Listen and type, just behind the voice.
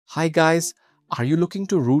Hi guys, are you looking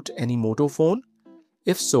to root any Moto phone?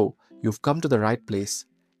 If so, you've come to the right place.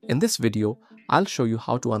 In this video, I'll show you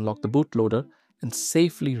how to unlock the bootloader and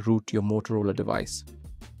safely root your Motorola device.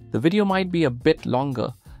 The video might be a bit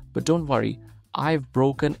longer, but don't worry, I've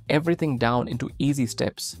broken everything down into easy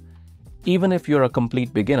steps. Even if you're a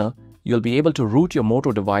complete beginner, you'll be able to root your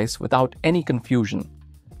Moto device without any confusion.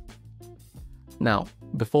 Now,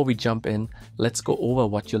 before we jump in, let's go over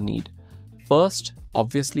what you'll need. First,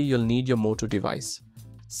 obviously you'll need your Moto device.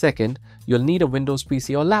 Second, you'll need a Windows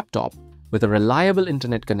PC or laptop with a reliable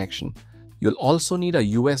internet connection. You'll also need a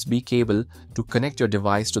USB cable to connect your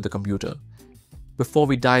device to the computer. Before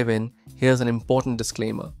we dive in, here's an important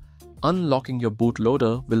disclaimer. Unlocking your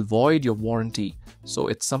bootloader will void your warranty, so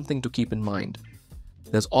it's something to keep in mind.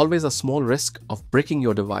 There's always a small risk of breaking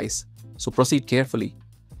your device, so proceed carefully.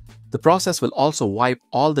 The process will also wipe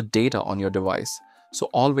all the data on your device, so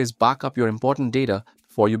always back up your important data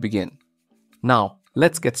before you begin. Now,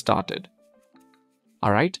 let's get started.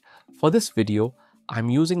 Alright, for this video, I'm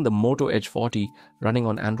using the Moto Edge 40 running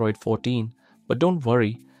on Android 14, but don't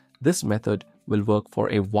worry, this method will work for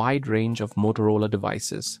a wide range of Motorola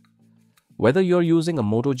devices. Whether you're using a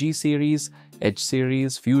Moto G series, Edge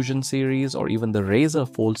series, Fusion series, or even the Razr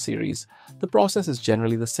Fold series, the process is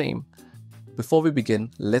generally the same. Before we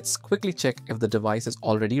begin, let's quickly check if the device is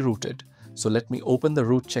already rooted. So let me open the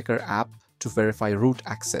Root Checker app to verify root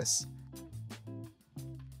access.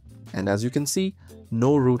 And as you can see,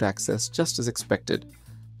 no root access, just as expected.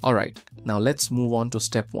 Alright, now let's move on to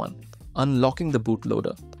step 1, unlocking the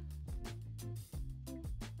bootloader.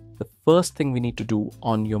 The first thing we need to do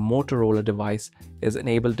on your Motorola device is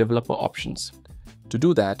enable developer options. To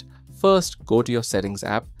do that, first go to your settings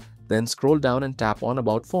app, then scroll down and tap on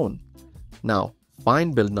About Phone. Now,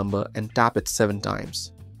 find build number and tap it 7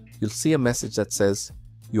 times. You'll see a message that says,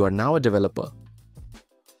 "You are now a developer."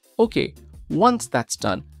 Okay, once that's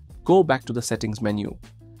done, go back to the settings menu.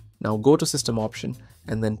 Now go to system option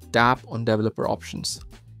and then tap on developer options.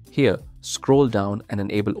 Here, scroll down and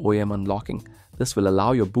enable OEM unlocking. This will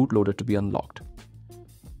allow your bootloader to be unlocked.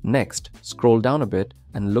 Next, scroll down a bit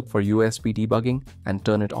and look for USB debugging and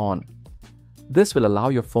turn it on. This will allow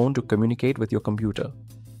your phone to communicate with your computer.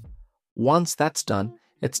 Once that's done,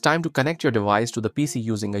 it's time to connect your device to the PC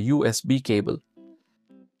using a USB cable.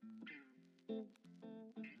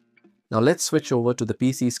 Now let's switch over to the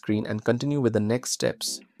PC screen and continue with the next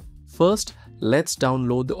steps. First, let's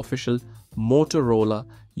download the official Motorola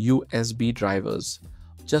USB drivers.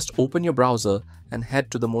 Just open your browser and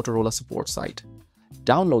head to the Motorola support site.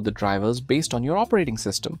 Download the drivers based on your operating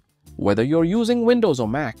system, whether you're using Windows or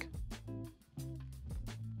Mac.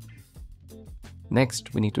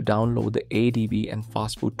 Next, we need to download the ADB and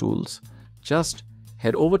Fastboot tools. Just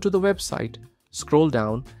head over to the website, scroll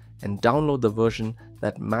down, and download the version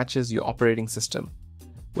that matches your operating system,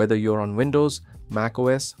 whether you're on Windows, Mac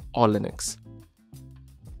OS, or Linux.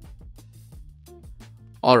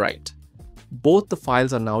 Alright, both the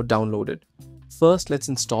files are now downloaded. First, let's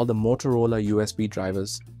install the Motorola USB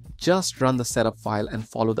drivers. Just run the setup file and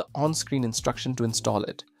follow the on-screen instruction to install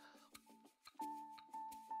it.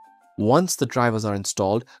 Once the drivers are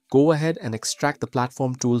installed, go ahead and extract the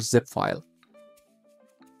Platform Tools zip file.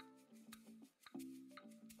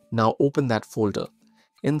 Now open that folder.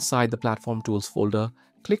 Inside the Platform Tools folder,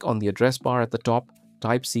 click on the address bar at the top,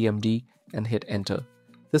 type CMD and hit enter.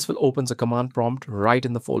 This will open a command prompt right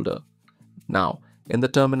in the folder. Now, in the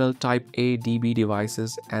terminal, type ADB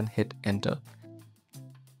devices and hit enter.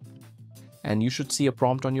 And you should see a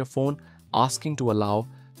prompt on your phone asking to allow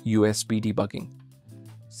USB debugging.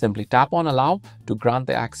 Simply tap on allow to grant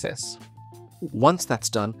the access. Once that's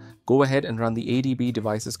done, go ahead and run the ADB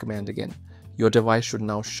devices command again. Your device should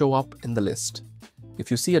now show up in the list. If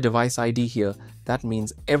you see a device ID here, that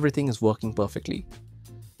means everything is working perfectly.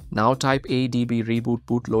 Now type ADB reboot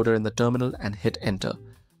bootloader in the terminal and hit enter.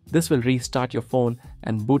 This will restart your phone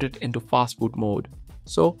and boot it into fast boot mode.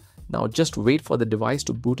 So now just wait for the device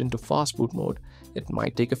to boot into fast boot mode. It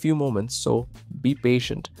might take a few moments, so be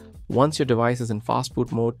patient. Once your device is in fast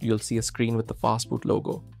boot mode, you'll see a screen with the fast boot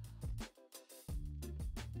logo.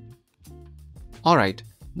 Alright,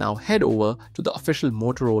 now head over to the official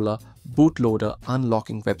Motorola bootloader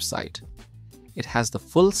unlocking website. It has the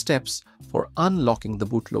full steps for unlocking the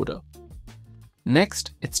bootloader.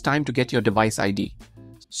 Next, it's time to get your device ID.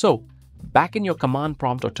 So, back in your command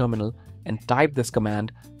prompt or terminal and type this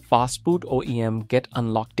command fastboot OEM get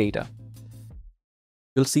unlocked data.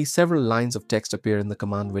 You'll see several lines of text appear in the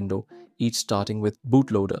command window, each starting with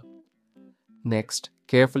bootloader. Next,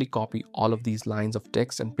 carefully copy all of these lines of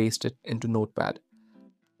text and paste it into Notepad.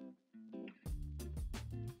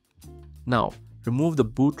 Now, remove the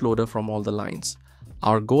bootloader from all the lines.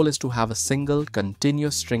 Our goal is to have a single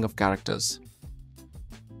continuous string of characters.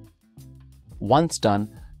 Once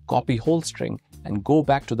done, copy whole string and go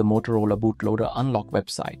back to the Motorola bootloader unlock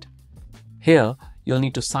website. Here, you'll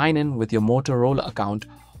need to sign in with your Motorola account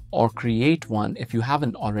or create one if you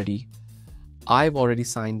haven't already. I've already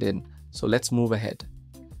signed in, so let's move ahead.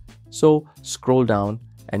 So scroll down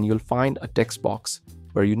and you'll find a text box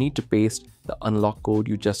where you need to paste the unlock code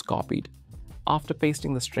you just copied. After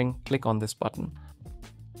pasting the string, click on this button.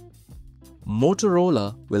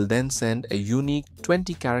 Motorola will then send a unique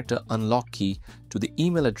 20-character unlock key to the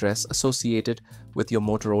email address associated with your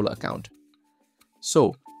Motorola account.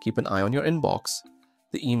 So keep an eye on your inbox.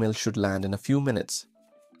 The email should land in a few minutes.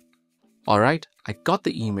 Alright, I got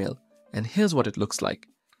the email and here's what it looks like.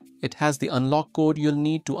 It has the unlock code you'll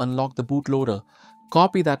need to unlock the bootloader.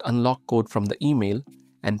 Copy that unlock code from the email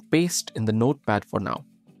and paste in the notepad for now.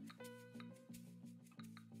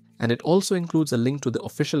 And it also includes a link to the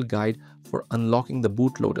official guide for unlocking the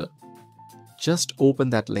bootloader. Just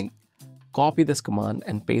open that link, copy this command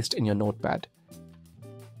and paste in your notepad.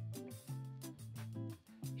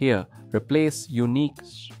 Here, replace unique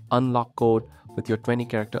unlock code with your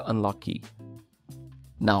 20-character unlock key.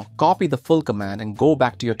 Now copy the full command and go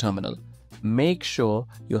back to your terminal. Make sure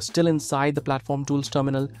you're still inside the Platform Tools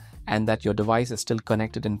terminal and that your device is still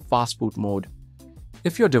connected in fast boot mode.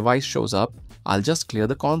 If your device shows up, I'll just clear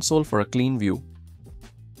the console for a clean view.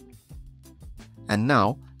 And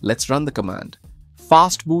now let's run the command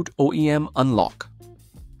fastboot OEM unlock.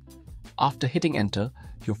 After hitting enter,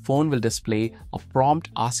 your phone will display a prompt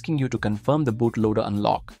asking you to confirm the bootloader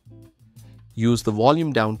unlock. Use the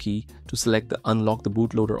volume down key to select the unlock the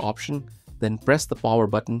bootloader option, then press the power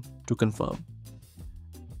button to confirm.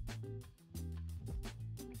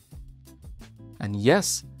 And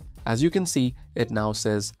yes, as you can see, it now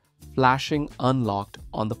says flashing unlocked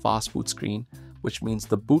on the fastboot screen, which means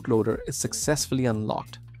the bootloader is successfully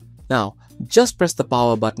unlocked. Now, just press the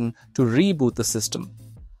power button to reboot the system.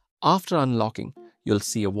 After unlocking, you'll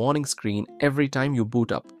see a warning screen every time you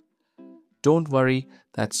boot up. Don't worry,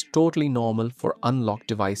 that's totally normal for unlocked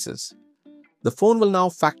devices. The phone will now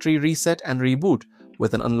factory reset and reboot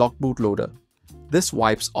with an unlocked bootloader. This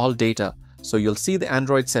wipes all data, so you'll see the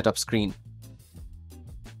Android setup screen.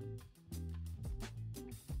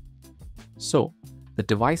 So, the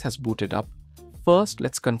device has booted up. First,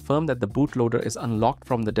 let's confirm that the bootloader is unlocked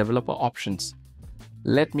from the developer options.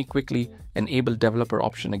 Let me quickly enable developer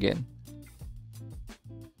option again.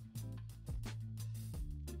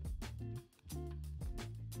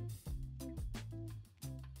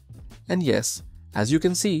 And yes, as you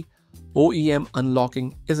can see, OEM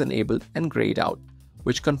unlocking is enabled and grayed out,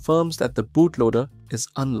 which confirms that the bootloader is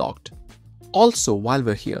unlocked. Also, while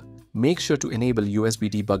we're here, make sure to enable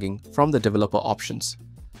USB debugging from the developer options.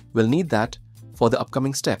 We'll need that for the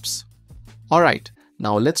upcoming steps. Alright,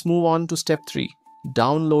 now let's move on to step 3,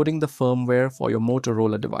 downloading the firmware for your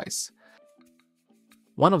Motorola device.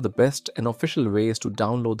 One of the best and official ways to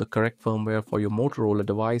download the correct firmware for your Motorola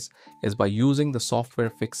device is by using the Software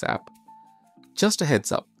Fix app. Just a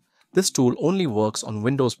heads up, this tool only works on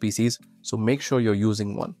Windows PCs, so make sure you're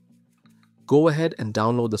using one. Go ahead and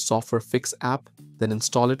download the Software Fix app, then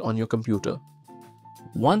install it on your computer.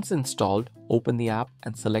 Once installed, open the app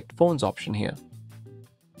and select Phones option here.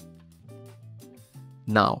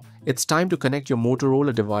 Now, it's time to connect your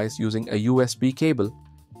Motorola device using a USB cable.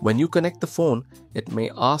 When you connect the phone, it may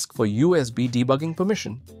ask for USB debugging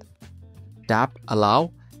permission. Tap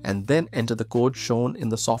Allow and then enter the code shown in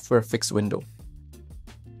the Software Fix window.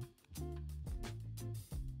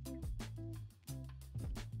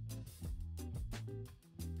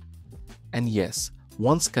 And yes,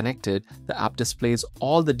 once connected, the app displays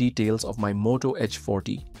all the details of my Moto Edge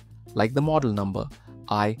 40, like the model number,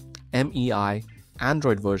 MEI,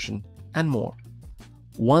 Android version, and more.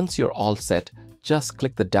 Once you're all set, just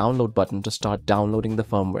click the download button to start downloading the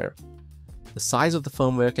firmware. The size of the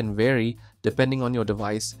firmware can vary depending on your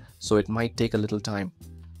device, so it might take a little time.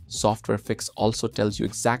 Software Fix also tells you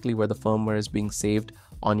exactly where the firmware is being saved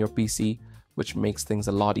on your PC, which makes things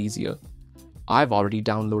a lot easier. I've already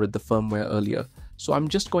downloaded the firmware earlier, so I'm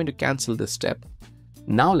just going to cancel this step.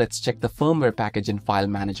 Now let's check the firmware package in File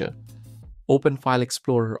Manager. Open File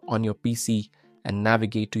Explorer on your PC and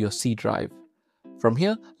navigate to your C drive. From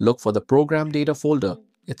here, look for the Program Data folder.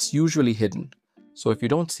 It's usually hidden. So if you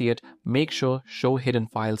don't see it, make sure Show Hidden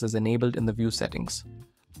Files is enabled in the View settings.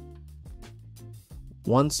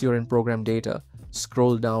 Once you're in Program Data,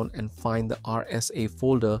 scroll down and find the RSA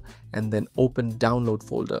folder and then open Download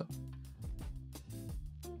folder.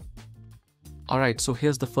 Alright, so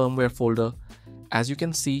here's the firmware folder. As you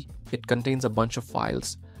can see, it contains a bunch of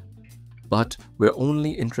files. But we're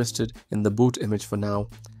only interested in the boot image for now.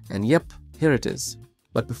 And yep, here it is.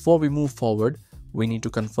 But before we move forward, we need to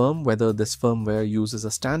confirm whether this firmware uses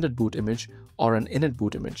a standard boot image or an init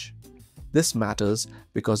boot image. This matters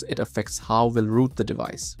because it affects how we'll root the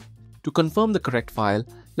device. To confirm the correct file,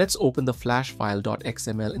 let's open the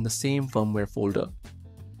flashfile.xml in the same firmware folder.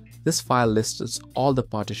 This file lists all the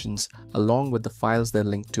partitions along with the files they're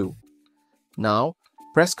linked to. Now,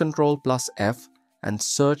 press Ctrl+F and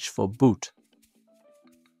search for boot.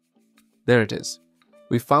 There it is.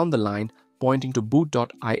 We found the line pointing to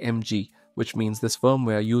Boot.img, which means this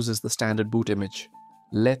firmware uses the standard boot image.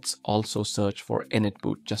 Let's also search for init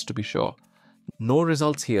boot just to be sure. No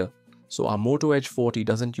results here, so our Moto Edge 40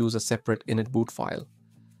 doesn't use a separate init boot file.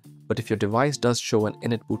 But if your device does show an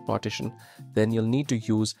init boot partition, then you'll need to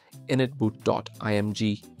use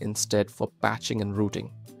initboot.img instead for patching and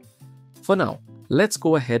rooting. For now, let's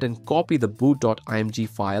go ahead and copy the boot.img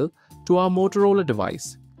file to our Motorola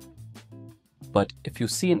device. But if you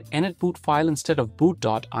see an init boot file instead of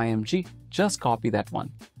boot.img, just copy that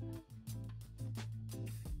one.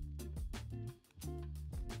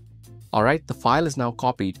 Alright, the file is now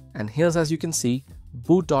copied, and here's, as you can see,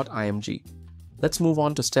 boot.img. Let's move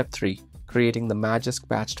on to step 3, creating the Magisk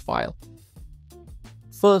patched file.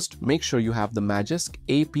 First, make sure you have the Magisk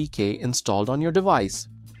APK installed on your device.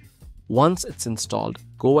 Once it's installed,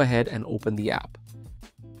 go ahead and open the app.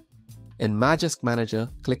 In Magisk Manager,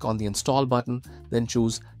 click on the Install button, then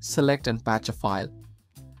choose Select and Patch a File.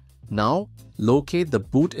 Now, locate the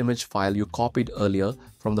boot image file you copied earlier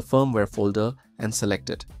from the firmware folder and select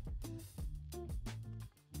it.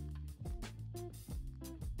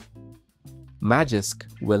 Magisk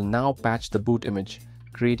will now patch the boot image,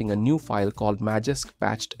 creating a new file called Magisk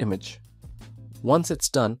Patched Image. Once it's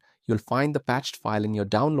done, you'll find the patched file in your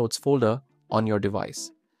Downloads folder on your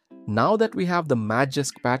device. Now that we have the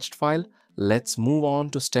Magisk patched file, let's move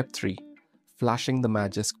on to step 3, flashing the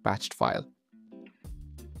Magisk patched file.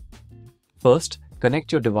 First,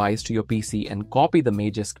 connect your device to your PC and copy the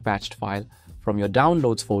Magisk patched file from your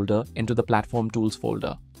Downloads folder into the Platform Tools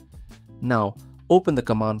folder. Now, open the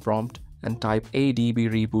command prompt and type adb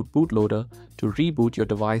reboot bootloader to reboot your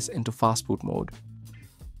device into fastboot mode.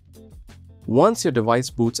 Once your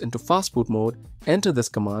device boots into fastboot mode, enter this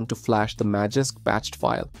command to flash the Magisk patched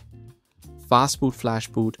file. Fastboot flash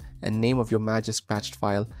boot and name of your Magisk patched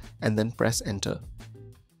file, and then press enter.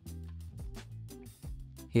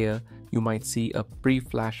 Here, you might see a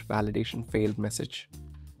pre-flash validation failed message.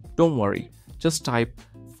 Don't worry, just type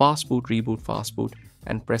fastboot reboot fastboot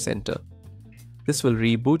and press enter. This will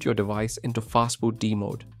reboot your device into fastboot D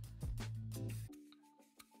mode.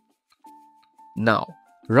 Now,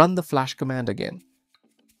 run the flash command again.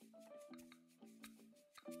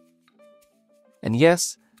 And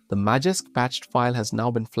yes, the Magisk patched file has now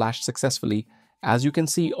been flashed successfully, as you can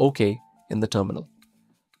see OK in the terminal.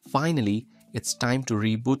 Finally, it's time to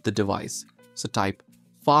reboot the device. So type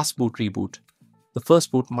fastboot reboot. The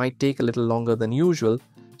first boot might take a little longer than usual,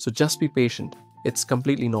 so just be patient. It's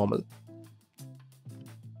completely normal.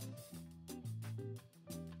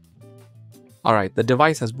 Alright, the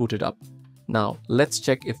device has booted up. Now, let's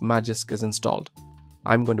check if Magisk is installed.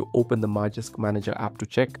 I'm going to open the Magisk Manager app to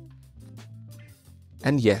check.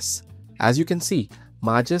 And yes, as you can see,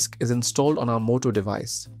 Magisk is installed on our Moto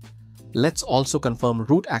device. Let's also confirm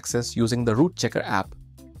root access using the Root Checker app.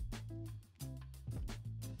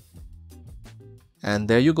 And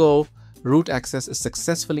there you go, root access is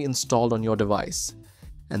successfully installed on your device.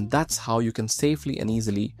 And that's how you can safely and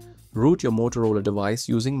easily root your Motorola device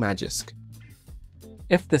using Magisk.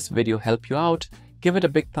 If this video helped you out, give it a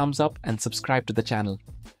big thumbs up and subscribe to the channel.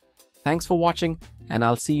 Thanks for watching, and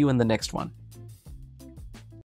I'll see you in the next one.